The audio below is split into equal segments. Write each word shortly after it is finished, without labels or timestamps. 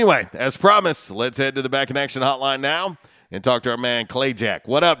Anyway, as promised, let's head to the Back in Action hotline now and talk to our man Clay Jack.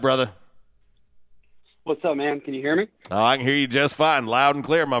 What up, brother? What's up, man? Can you hear me? Oh, I can hear you just fine, loud and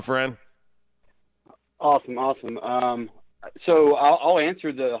clear, my friend. Awesome. So I'll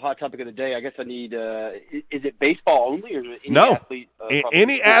answer the hot topic of the day. I guess I need. Is it baseball only, or is it any athlete?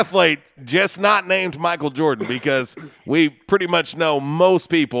 Any athlete, just not named Michael Jordan, because we pretty much know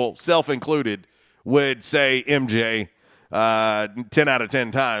most people, self included, would say MJ 10 out of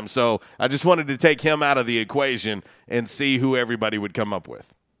 10 times. So I just wanted to take him out of the equation and see who everybody would come up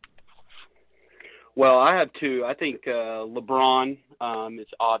with. Well, I have two. I think LeBron.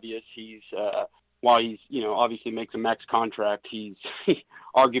 It's obvious he's. While he's, obviously makes a max contract, he's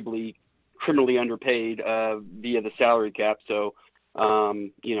arguably criminally underpaid via the salary cap. So,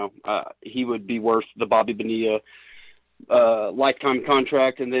 he would be worth the Bobby Bonilla lifetime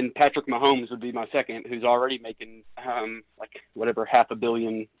contract. And then Patrick Mahomes would be my second, who's already making $500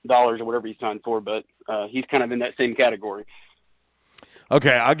 million or whatever he signed for. But he's kind of in that same category.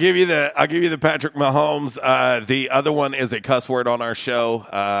 Okay, I'll give you the Patrick Mahomes. The other one is a cuss word on our show.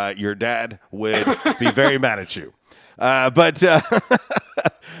 Your dad would be very mad at you. But he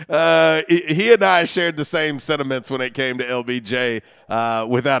and I shared the same sentiments when it came to LBJ,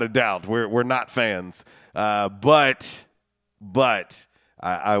 without a doubt. We're not fans. But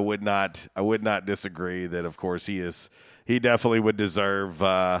I would not disagree that, of course, he definitely would deserve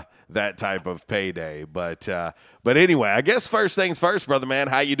that type of payday. But anyway, I guess first things first, brother man,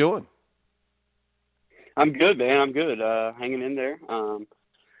 how you doing? I'm good, man. I'm good. Hanging in there.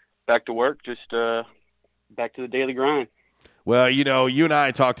 Back to work, just back to the daily grind. Well, you and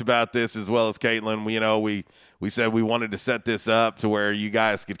I talked about this as well as Caitlin. We said we wanted to set this up to where you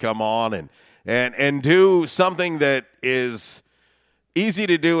guys could come on and do something that is easy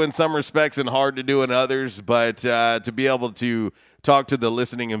to do in some respects and hard to do in others, but to be able to talk to the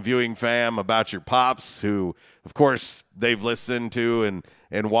listening and viewing fam about your pops, who, of course, they've listened to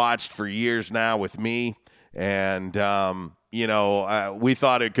and watched for years now with me. And, we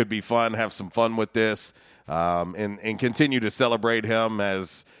thought it could be fun, have some fun with this, and continue to celebrate him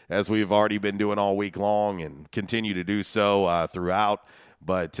as we've already been doing all week long and continue to do so throughout.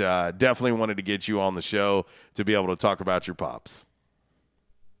 But definitely wanted to get you on the show to be able to talk about your pops.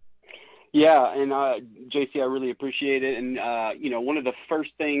 Yeah, and JC, I really appreciate it. And one of the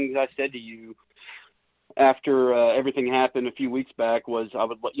first things I said to you after everything happened a few weeks back was I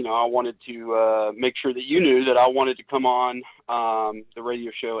wanted to make sure that you knew that I wanted to come on the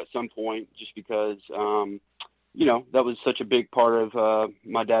radio show at some point, just because that was such a big part of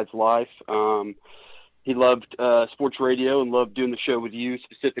my dad's life. He loved sports radio and loved doing the show with you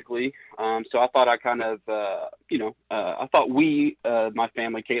specifically. So I thought I kind of, I thought we, my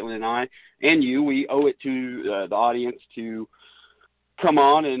family, Caitlin and I, and you, we owe it to the audience to come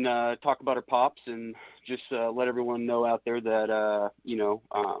on and talk about our pops and just let everyone know out there that,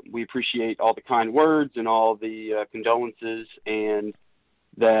 we appreciate all the kind words and all the condolences, and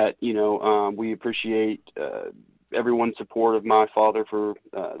that, we appreciate everyone's support of my father for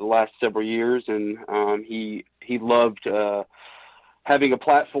the last several years, and he loved having a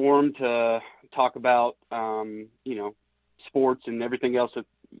platform to talk about sports and everything else that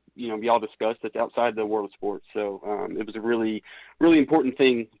we all discussed that's outside the world of sports. So it was a really, really important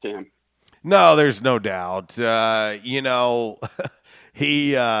thing to him. No, there's no doubt. He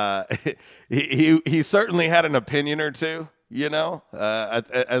certainly had an opinion or two,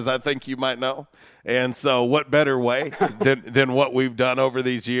 as I think you might know. And so what better way than what we've done over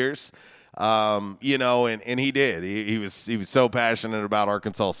these years? And he did. He was so passionate about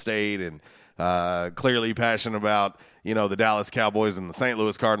Arkansas State and clearly passionate about, the Dallas Cowboys and the St.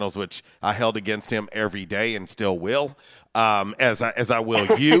 Louis Cardinals, which I held against him every day and still will, as I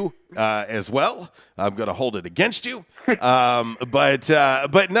will you as well. I'm going to hold it against you. But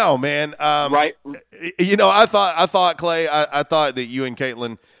no, man. Right. I thought Clay, I thought that you and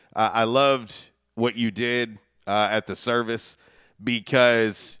Caitlin, I loved what you did at the service,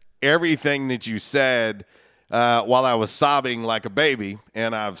 because everything that you said while I was sobbing like a baby,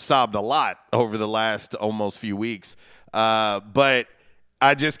 and I've sobbed a lot over the last almost few weeks, but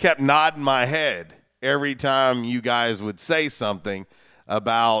I just kept nodding my head every time you guys would say something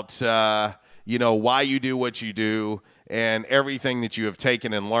about why you do what you do and everything that you have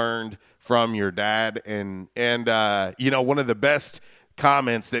taken and learned from your dad. And one of the best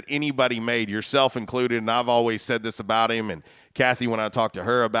comments that anybody made, yourself included, and I've always said this about him, and Kathy, when I talked to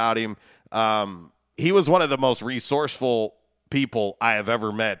her about him, he was one of the most resourceful people I have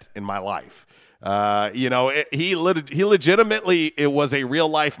ever met in my life. He legitimately, it was a real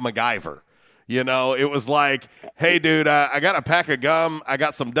life MacGyver. You know, it was like, hey, dude, I got a pack of gum, I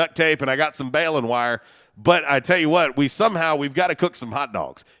got some duct tape, and I got some baling wire. But I tell you what, we've got to cook some hot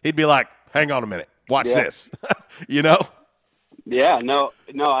dogs. He'd be like, hang on a minute, watch this. You know? Yeah, no.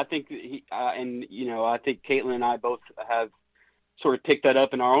 I think and I think Caitlin and I both have sort of picked that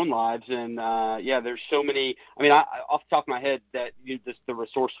up in our own lives. And there's so many. I mean, off the top of my head, that just the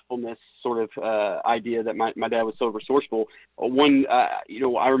resourcefulness sort of idea that my dad was so resourceful. One,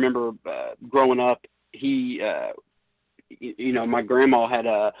 I remember growing up, he, my grandma had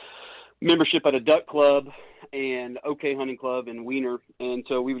a membership at a duck club and OK hunting club in Wiener, and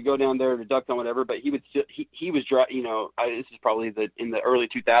so we would go down there to duck hunt, whatever. But he was this is probably in the early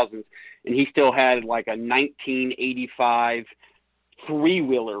 2000s, and he still had like a 1985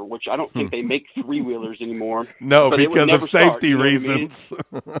 three-wheeler, which I don't think they make three-wheelers anymore. No, because of safety reasons.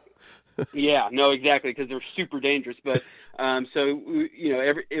 Yeah, no, exactly, because they're super dangerous. But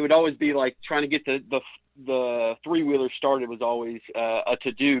it would always be like trying to get the three-wheeler started was always a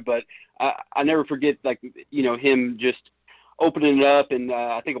to-do. But I never forget, him just opening it up, and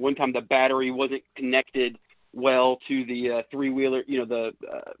I think at one time the battery wasn't connected well to the three-wheeler.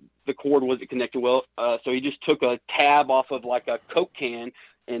 The cord wasn't connected well, so he just took a tab off of like a Coke can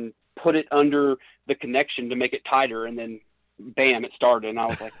and put it under the connection to make it tighter, and then bam, it started. And I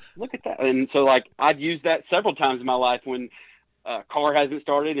was like, look at that. And so I've used that several times in my life when a car hasn't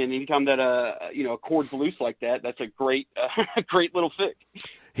started, and anytime that a cord's loose like that, that's a great great little fix.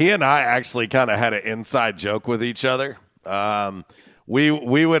 He and I actually kind of had an inside joke with each other.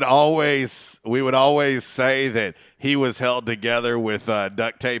 We would always say that he was held together with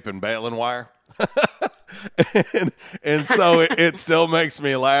duct tape and baling wire. and so it still makes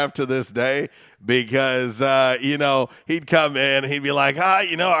me laugh to this day because, he'd come in, he'd be like, I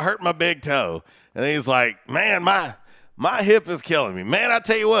hurt my big toe. And he's like, man, my hip is killing me. Man, I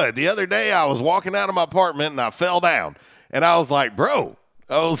tell you what, the other day I was walking out of my apartment and I fell down. And I was like,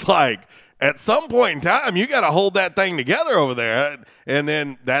 at some point in time, you got to hold that thing together over there. And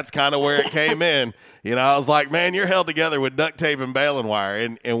then that's kind of where it came in. I was like, man, you're held together with duct tape and baling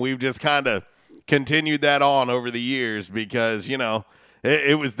wire. And we've just kind of continued that on over the years because,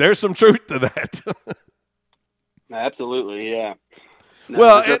 there's some truth to that. Absolutely, yeah. No,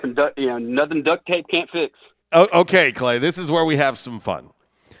 well, nothing duct tape can't fix. Okay, Clay, this is where we have some fun.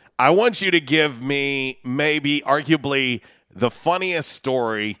 I want you to give me maybe arguably the funniest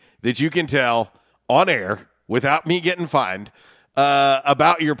story that you can tell on air without me getting fined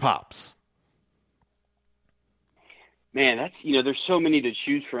about your pops. Man, that's there's so many to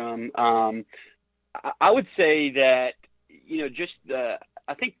choose from. I would say that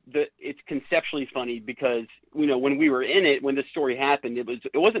I think that it's conceptually funny because when we were in it, when this story happened, it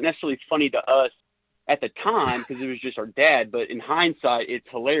wasn't necessarily funny to us at the time because it was just our dad. But in hindsight, it's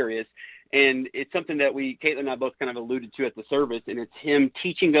hilarious. And it's something that Caitlin and I both kind of alluded to at the service, and it's him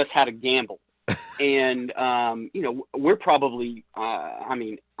teaching us how to gamble. And, we're probably,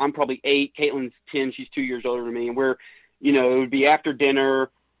 I'm probably 8, Caitlin's 10, she's 2 years older than me. And it would be after dinner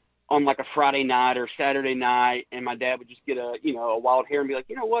on like a Friday night or Saturday night. And my dad would just get a wild hair and be like,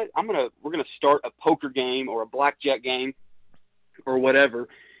 you know what, we're going to start a poker game or a blackjack game or whatever.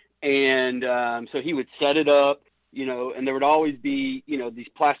 And so he would set it up. And there would always be, these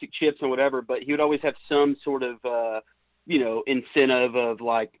plastic chips and whatever, but he would always have some sort of, incentive of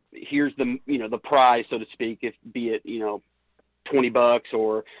like, here's the prize, so to speak, if be it, $20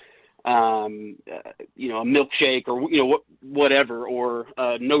 or, a milkshake or, whatever, or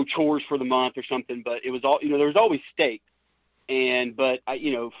no chores for the month or something. But it was all, there was always steak. But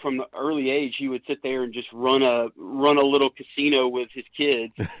from the early age, he would sit there and just run a little casino with his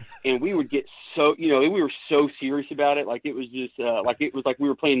kids, and we would get so we were so serious about it, like it was just like we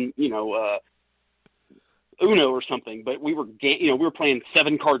were playing Uno or something. But we were playing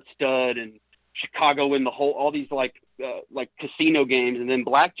 7-card stud and Chicago in the hole, all these like casino games, and then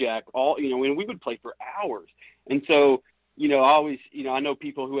blackjack. And we would play for hours, and so. I always, I know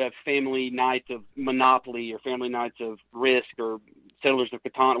people who have family nights of Monopoly or family nights of Risk or Settlers of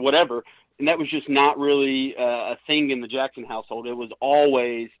Catan, or whatever, and that was just not really a thing in the Jackson household. It was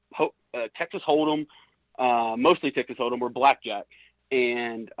always Texas Hold'em, mostly Texas Hold'em or blackjack.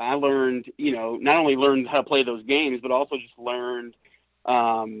 And I learned, not only learned how to play those games, but also just learned,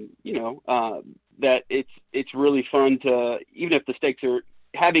 that it's really fun to, even if the stakes are,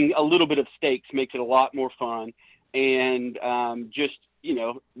 having a little bit of stakes makes it a lot more fun. And just,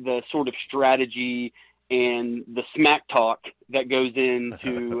 the sort of strategy and the smack talk that goes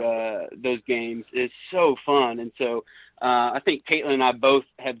into those games is so fun. And so I think Caitlin and I both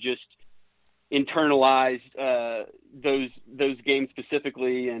have just internalized those games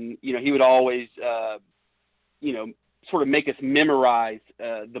specifically, and he would always sort of make us memorize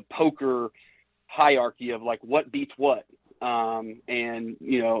the poker hierarchy of like what beats what, so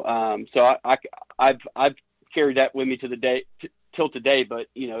I've carried that with me to the day till today. But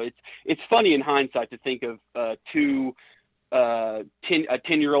it's funny in hindsight to think of a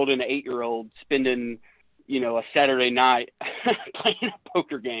 10-year-old and an 8-year-old spending a Saturday night playing a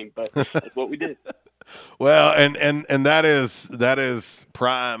poker game, but that's what we did. Well, and that is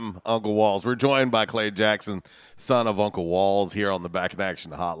prime Uncle Walls. We're joined by Clay Jackson, son of Uncle Walls, here on the Back in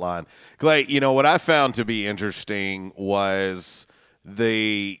Action Hotline. Clay, what I found to be interesting was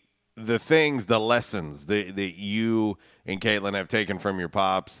the lessons that you and Caitlin have taken from your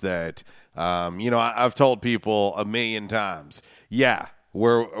pops that, I've told people a million times, yeah,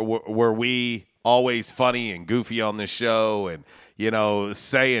 were we always funny and goofy on this show and,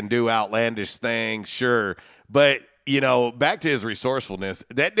 say and do outlandish things, sure. But, back to his resourcefulness,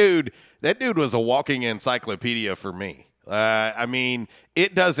 that dude was a walking encyclopedia for me.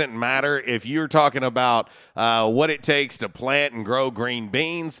 It doesn't matter if you're talking about what it takes to plant and grow green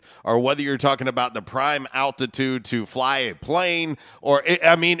beans, or whether you're talking about the prime altitude to fly a plane,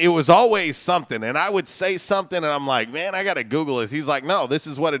 it was always something. And I would say something, and I'm like, man, I got to Google this. He's like, no, this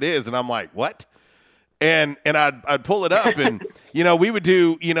is what it is. And I'm like, what? And I'd pull it up, and we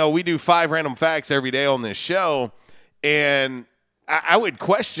do 5 random facts every day on this show, and I would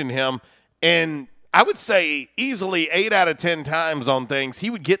question him, and I would say easily 8 out of 10 times on things he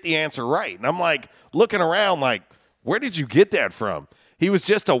would get the answer right. And I'm like looking around like, where did you get that from? He was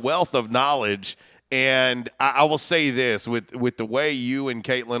just a wealth of knowledge. And I will say this, with the way you and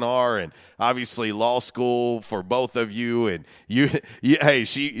Caitlin are, and obviously law school for both of you, and you hey,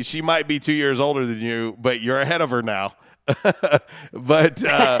 she might be 2 years older than you, but you're ahead of her now. but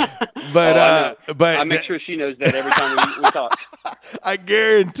I make sure she knows that every time we talk. I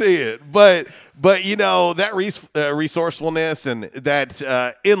guarantee it. But that resourcefulness and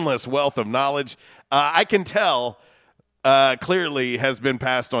that endless wealth of knowledge, I can tell clearly has been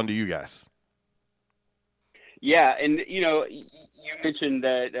passed on to you guys. Yeah, and you mentioned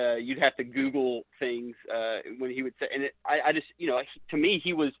that you'd have to Google things when he would say, and I just to me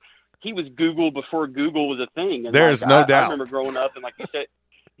he was Google before Google was a thing. And there's no doubt. I remember growing up, and like you said,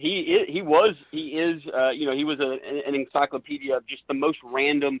 he was an encyclopedia of just the most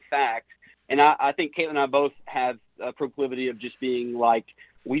random facts. And I think Caitlin and I both have a proclivity of just being like,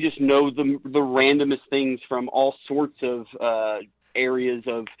 we just know the randomest things from all sorts of areas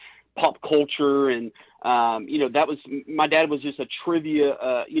of pop culture. And that was, my dad was just a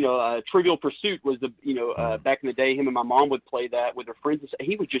trivia, Trivial Pursuit was back in the day, him and my mom would play that with their friends.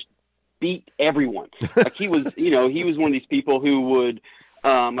 He would just beat everyone. Like he was, he was one of these people who would,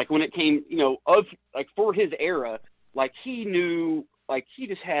 like when it came, for his era, like he knew, like he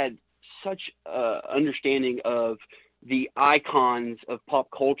just had such understanding of the icons of pop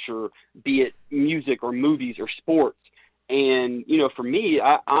culture, be it music or movies or sports. And, for me,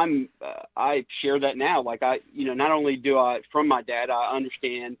 I share that now. Like not only do I, from my dad, I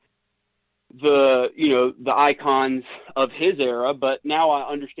understand the icons of his era, but now I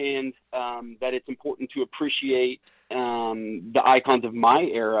understand that it's important to appreciate the icons of my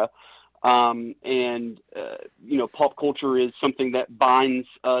era. Pop culture is something that binds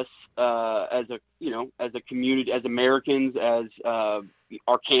us as a community, as Americans, as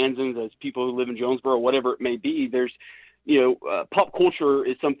Arkansans, as people who live in Jonesboro, whatever it may be. There's pop culture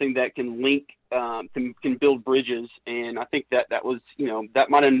is something that can link, can build bridges. And I think that was, that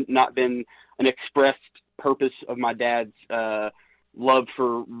might have not been an expressed purpose of my dad's love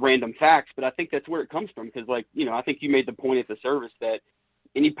for random facts, but I think that's where it comes from. Because, I think you made the point at the service that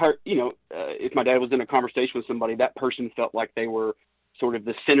if my dad was in a conversation with somebody, that person felt like they were sort of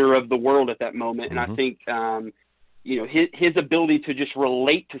the center of the world at that moment. Mm-hmm. And I think, his ability to just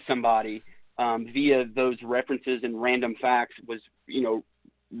relate to somebody via those references and random facts was,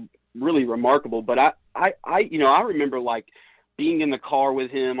 really remarkable. But I remember like being in the car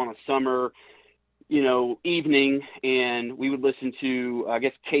with him on a summer, evening, and we would listen to, I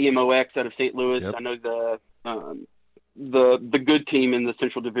guess, KMOX out of St. Louis. Yep. I know the good team in the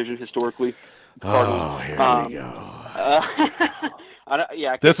Central Division historically. Oh, here we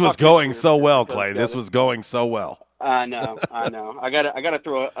go. This was going so well, Clay. This was going so well. I know. I gotta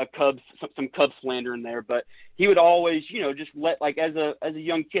throw some Cubs slander in there, but he would always, just let, like, as a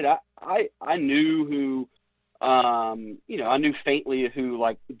young kid, I knew who, I knew faintly who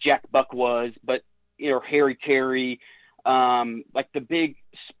like Jack Buck was, but Harry Carey, like the big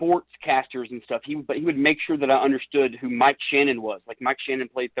sports casters and stuff. But he would make sure that I understood who Mike Shannon was. Like Mike Shannon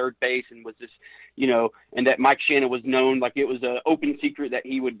played third base and was this, and that Mike Shannon was known, like it was an open secret that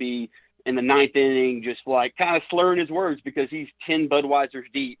he would be in the ninth inning, just like kind of slurring his words because he's 10 Budweisers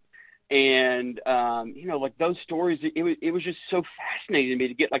deep. And, like those stories, it was just so fascinating to me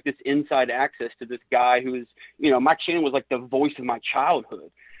to get like this inside access to this guy who is, Mike Shannon was like the voice of my childhood.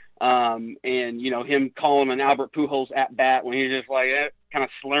 And, him calling an Albert Pujols at bat when he was just like kind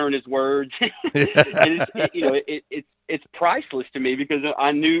of slurring his words. And it's priceless to me because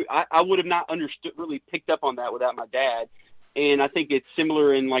I knew I would have not really picked up on that without my dad. And I think it's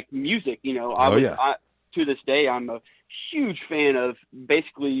similar in like music, to this day, I'm a huge fan of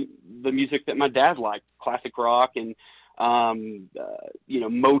basically the music that my dad liked, classic rock and, Motown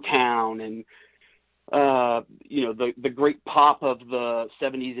and, the great pop of the 60s,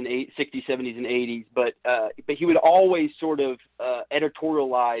 70s and 80s. But he would always sort of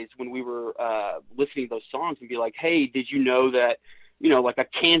editorialize when we were listening to those songs and be like, hey, did you know that, like a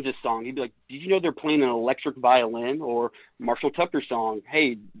Kansas song, he'd be like, did you know they're playing an electric violin? Or Marshall Tucker song,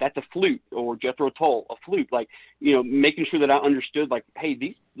 hey, that's a flute. Or Jethro Tull, a flute. Like, making sure that I understood, like,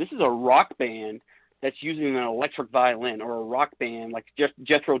 hey, this is a rock band that's using an electric violin, or a rock band like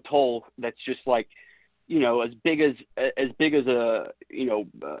Jethro Tull that's just like, as big as a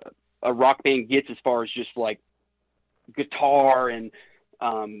rock band gets as far as just like guitar and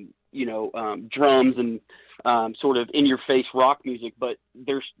drums and sort of in your face rock music, but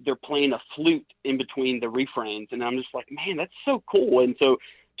they're playing a flute in between the refrains. And I'm just like, man, that's so cool. And so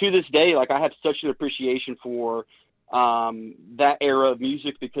to this day, like I have such an appreciation for that era of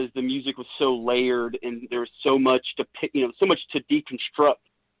music because the music was so layered and there's so much to pick, so much to deconstruct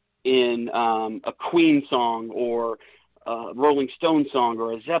in a Queen song or a Rolling Stone song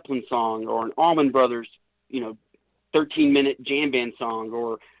or a Zeppelin song or an Allman Brothers, 13-minute jam band song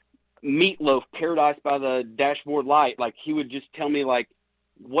or Meatloaf, Paradise by the Dashboard Light. Like he would just tell me like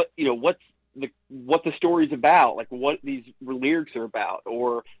what the story's about, like what these lyrics are about,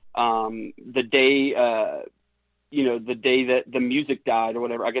 or the day that the music died or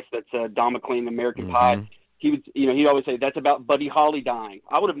whatever. I guess that's Don McLean, American Pie. He would, he'd always say that's about Buddy Holly dying.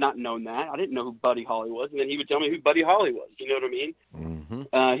 I would have not known that. I didn't know who Buddy Holly was. And then he would tell me who Buddy Holly was. You know what I mean?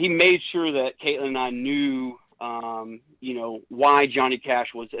 Mm-hmm. He made sure that Caitlin and I knew, why Johnny Cash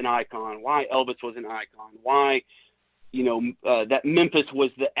was an icon, why Elvis was an icon, why, that Memphis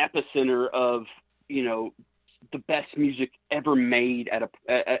was the epicenter of, the best music ever made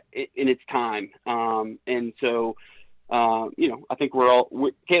in its time. And so, I think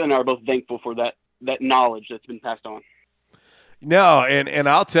Caitlin and I are both thankful for that knowledge that's been passed on. No, and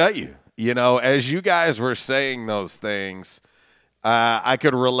I'll tell you, as you guys were saying those things, I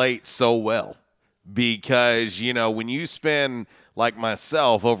could relate so well because, when you spend, like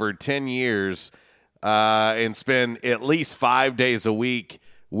myself, over 10 years and spend at least 5 days a week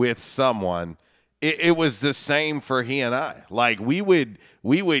with someone, it was the same for he and I. Like we would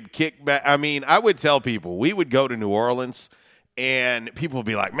kick back. I mean, I would tell people we would go to New Orleans and people would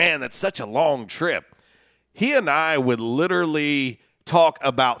be like, man, that's such a long trip. He and I would literally talk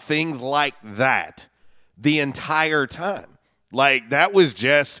about things like that the entire time. Like that was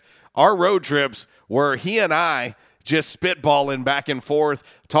just our road trips where he and I just spitballing back and forth,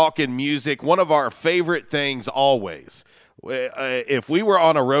 talking music. One of our favorite things always, if we were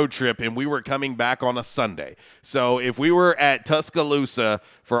on a road trip and we were coming back on a Sunday. So if we were at Tuscaloosa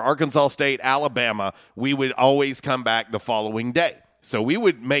for Arkansas State, Alabama, we would always come back the following day. So we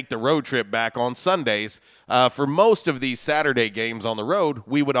would make the road trip back on Sundays. For most of these Saturday games on the road,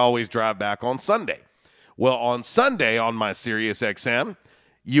 we would always drive back on Sunday. Well, on Sunday on my Sirius XM,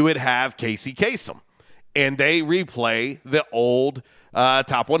 you would have Casey Kasem, and they replay the old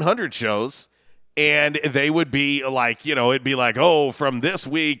Top 100 shows. And they would be like, it'd be like, oh, from this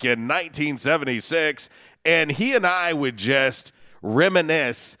week in 1976. And he and I would just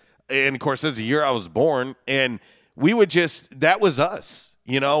reminisce. And, of course, that's the year I was born. And we would that was us,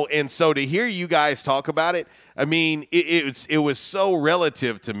 And so to hear you guys talk about it, I mean, it was so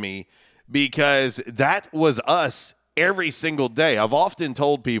relative to me because that was us every single day. I've often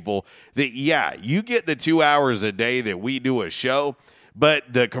told people that, yeah, you get the 2 hours a day that we do a show,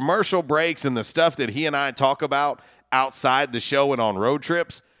 but the commercial breaks and the stuff that he and I talk about outside the show and on road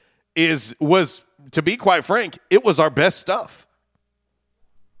trips was, to be quite frank, it was our best stuff.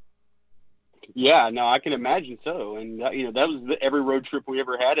 Yeah, no, I can imagine so. And, that was every road trip we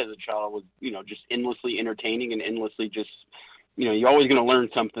ever had as a child was, just endlessly entertaining and endlessly just, you're always going to learn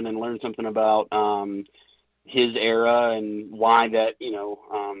something about his era and why that,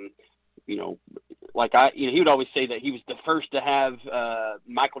 he would always say that he was the first to have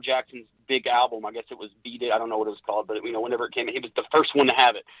Michael Jackson's big album. I guess it was Beat It. I don't know what it was called, but whenever it came, he was the first one to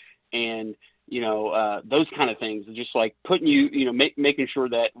have it. And those kind of things, just like putting making sure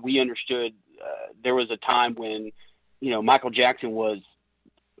that we understood there was a time when Michael Jackson was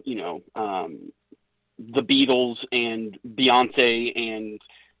the Beatles and Beyonce and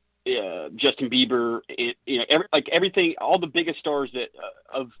Justin Bieber, and, everything, all the biggest stars that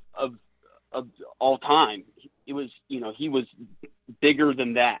of all time. It was, he was bigger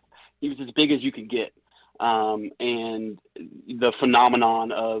than that. He was as big as you could get. And the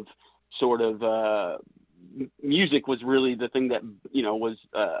phenomenon of sort of music was really the thing that, was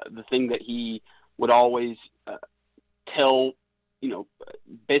the thing that he would always tell,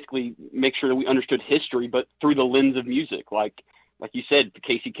 basically make sure that we understood history, but through the lens of music. Like you said,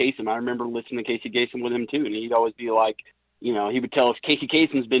 Casey Kasem, I remember listening to Casey Kasem with him too. And he'd always be like, he would tell us Casey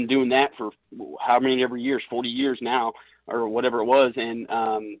Kasem's been doing that for how many ever years, 40 years now, or whatever it was. And,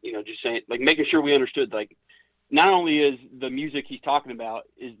 just saying, like, making sure we understood, like, not only is the music he's talking about,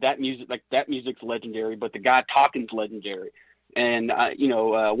 is that music, like, that music's legendary, but the guy talking's legendary. And,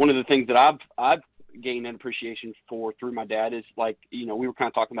 one of the things that I've gained an appreciation for through my dad is, like, we were kind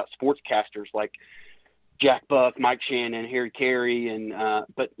of talking about sportscasters like Jack Buck, Mike Shannon, Harry Carey, and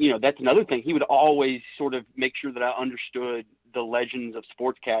but that's another thing. He would always sort of make sure that I understood the legends of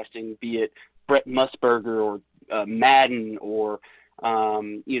sportscasting, be it Brett Musburger or Madden or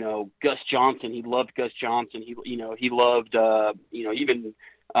Gus Johnson. He loved Gus Johnson. He loved even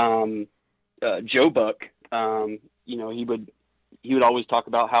Joe Buck. He would always talk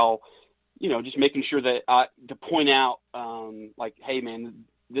about how just making sure that to point out like, hey man,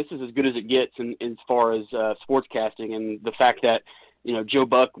 this is as good as it gets as far as sportscasting, and the fact that Joe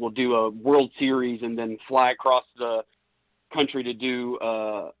Buck will do a World Series and then fly across the country to do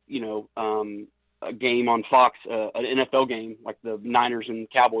a game on Fox, an NFL game like the Niners and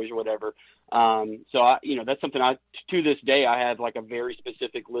Cowboys or whatever. So that's something to this day I have like a very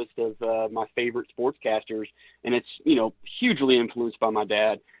specific list of my favorite sportscasters, and it's hugely influenced by my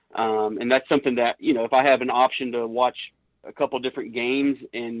dad. And that's something that if I have an option to watch a couple of different games,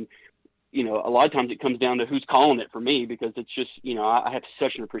 and a lot of times it comes down to who's calling it for me, because it's just I have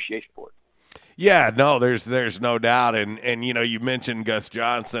such an appreciation for it. Yeah, no, there's no doubt, and you mentioned Gus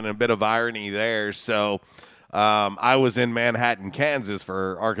Johnson, a bit of irony there. So I was in Manhattan, Kansas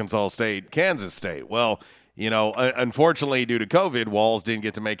for Arkansas State, Kansas State. Well, unfortunately due to COVID, Walls didn't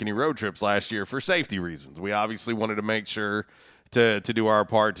get to make any road trips last year for safety reasons. We obviously wanted to make sure to do our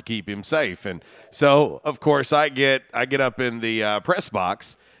part to keep him safe. And so, of course, I get up in the press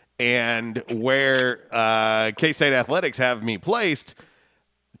box, and where K-State Athletics have me placed,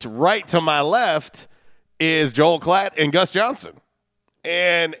 right to my left is Joel Klatt and Gus Johnson.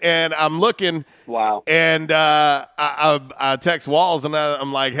 And I'm looking. Wow. And I text Walls, and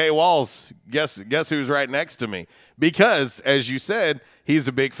I'm like, hey, Walls, guess who's right next to me? Because, as you said, he's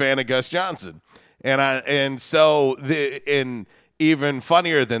a big fan of Gus Johnson. And so even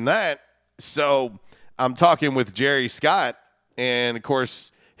funnier than that, so I'm talking with Jerry Scott, and of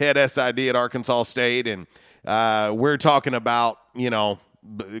course head SID at Arkansas State, and we're talking about, of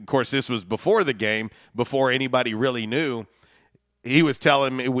course this was before the game, before anybody really knew. He was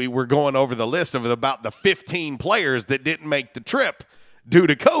telling me we were going over the list of about the 15 players that didn't make the trip due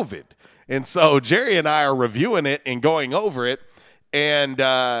to COVID. And so Jerry and I are reviewing it and going over it. And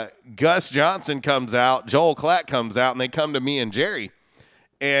Gus Johnson comes out, Joel Klatt comes out, and they come to me and Jerry,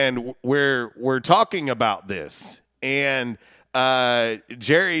 and we're talking about this. And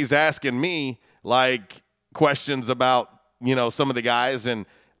Jerry's asking me like questions about some of the guys, and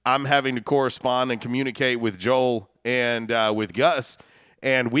I'm having to correspond and communicate with Joel and with Gus,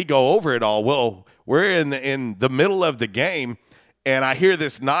 and we go over it all. Well, we're in the middle of the game, and I hear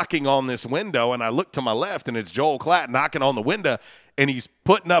this knocking on this window, and I look to my left, and it's Joel Klatt knocking on the window. And he's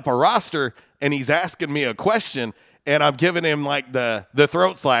putting up a roster, and he's asking me a question, and I'm giving him like the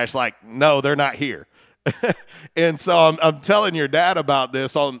throat slash, like, no, they're not here. And so I'm telling your dad about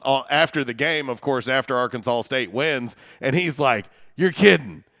this on after the game, of course, after Arkansas State wins, and he's like, you're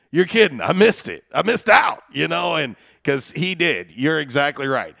kidding. I missed it. I missed out, and because he did. You're exactly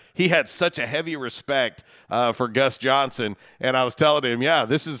right. He had such a heavy respect for Gus Johnson, and I was telling him, yeah,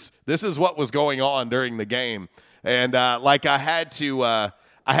 this is what was going on during the game. And like I had to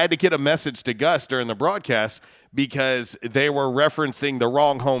get a message to Gus during the broadcast, because they were referencing the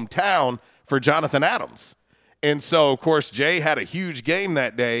wrong hometown for Jonathan Adams. And so, of course, Jay had a huge game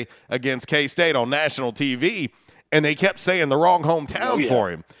that day against K-State on national TV, and they kept saying the wrong hometown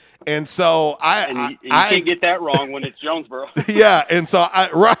for him. And so you can't get that wrong when it's Jonesboro. Yeah, and so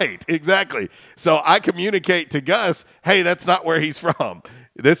right, exactly. So I communicate to Gus, hey, that's not where he's from.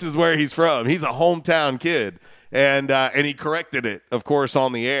 This is where he's from. He's a hometown kid, and he corrected it, of course,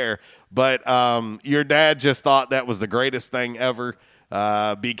 on the air. But your dad just thought that was the greatest thing ever.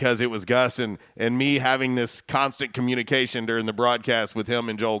 Because it was Gus and me having this constant communication during the broadcast with him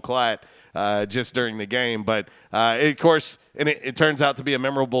and Joel Klatt just during the game. But, of course, and it turns out to be a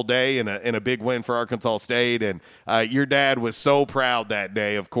memorable day and a big win for Arkansas State. And your dad was so proud that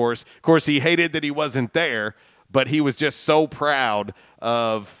day, of course. Of course, he hated that he wasn't there, but he was just so proud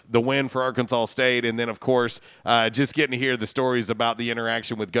of the win for Arkansas State. And then, of course, just getting to hear the stories about the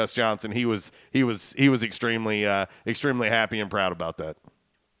interaction with Gus Johnson, he was extremely happy and proud about that.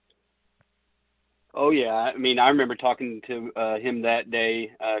 Oh, yeah. I mean, I remember talking to him that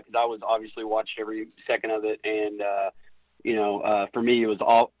day because I was obviously watched every second of it. And, for me, it was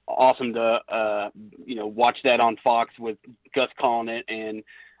awesome to, watch that on Fox with Gus calling it. And,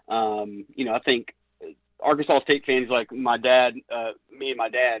 I think Arkansas State fans like my dad, me and my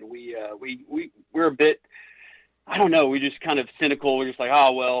dad, we're a bit, I don't know, we're just kind of cynical. We're just like,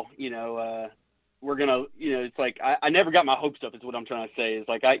 oh, well, we're going to, it's like, I never got my hopes up is what I'm trying to say. It's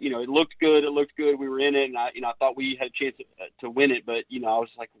like, it looked good. We were in it. And I thought we had a chance to win it, but, I was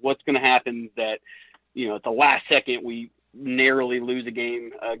like, what's going to happen that, at the last second, we narrowly lose a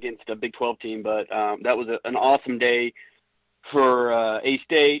game against a Big 12 team. But that was an awesome day for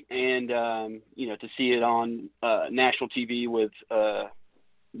A-State and, to see it on national TV with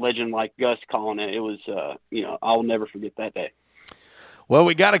legend like Gus calling it. It was, I'll never forget that day. Well,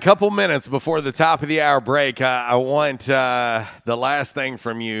 we got a couple minutes before the top of the hour break. I want the last thing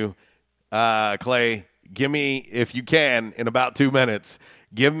from you, Clay. Give me, if you can, in about 2 minutes,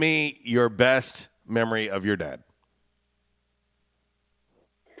 give me your best memory of your dad.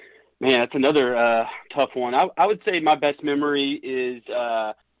 Man, that's another tough one. I would say my best memory is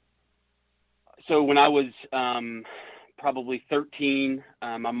so when I was probably 13,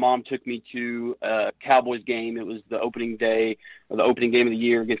 my mom took me to a Cowboys game. It was the opening day or the opening game of the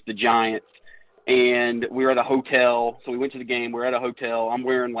year against the Giants. And we were at a hotel. So we went to the game. We're at a hotel. I'm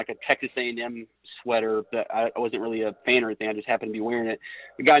wearing like a Texas A&M sweater that I wasn't really a fan or anything. I just happened to be wearing it.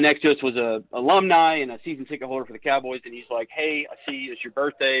 The guy next to us was a alumni and a season ticket holder for the Cowboys. And he's like, hey, I see it's your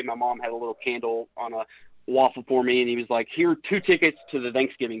birthday. My mom had a little candle on a waffle for me. And he was like, here are 2 tickets to the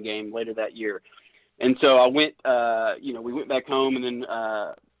Thanksgiving game later that year. And so I went, we went back home, and then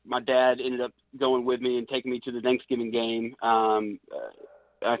my dad ended up going with me and taking me to the Thanksgiving game.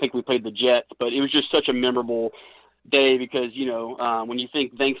 I think we played the Jets, but it was just such a memorable day because, when you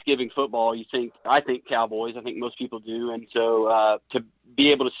think Thanksgiving football, I think Cowboys. I think most people do. And so to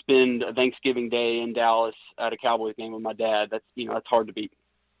be able to spend a Thanksgiving day in Dallas at a Cowboys game with my dad, that's hard to beat.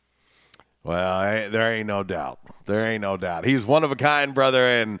 Well, there ain't no doubt. He's one of a kind, brother,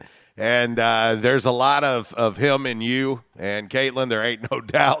 and there's a lot of him and you and Caitlin. There ain't no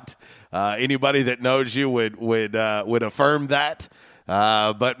doubt. Anybody that knows you would affirm that.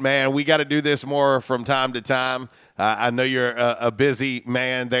 But man, we got to do this more from time to time. I know you're a busy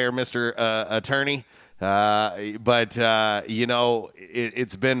man there, Mr. Attorney. But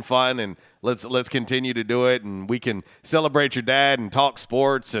it's been fun, and let's continue to do it, and we can celebrate your dad and talk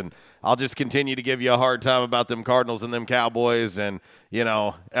sports, and I'll just continue to give you a hard time about them Cardinals and them Cowboys. And,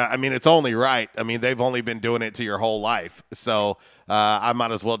 it's only right. I mean, they've only been doing it to your whole life. So I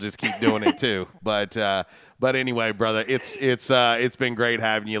might as well just keep doing it too. But anyway, brother, it's been great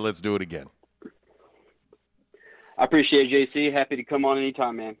having you. Let's do it again. I appreciate it, JC. Happy to come on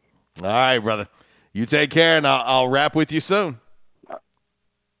anytime, man. All right, brother. You take care, and I'll wrap with you soon. All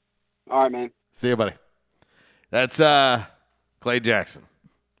right, man. See you, buddy. That's Clay Jackson,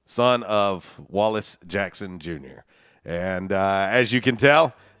 son of Wallace Jackson Jr. And as you can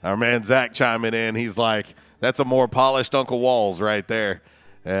tell, our man Zach chiming in, he's like, that's a more polished Uncle Walls right there.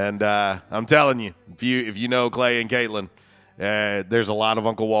 And I'm telling you, if you know Clay and Caitlin, there's a lot of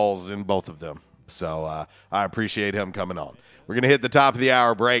Uncle Walls in both of them. So I appreciate him coming on. We're going to hit the top of the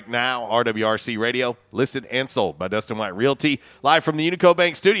hour break now. RWRC Radio, listed and sold by Dustin White Realty, live from the Unico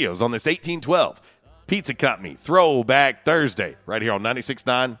Bank Studios on this 1812 Pizza Company Throwback Thursday, right here on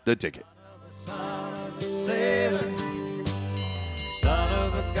 96.9 The Ticket. Son of a sailor, son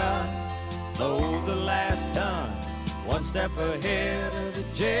of a gun, load the last ton, one step ahead of the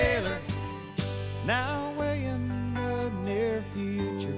jailer. Now way in the near future,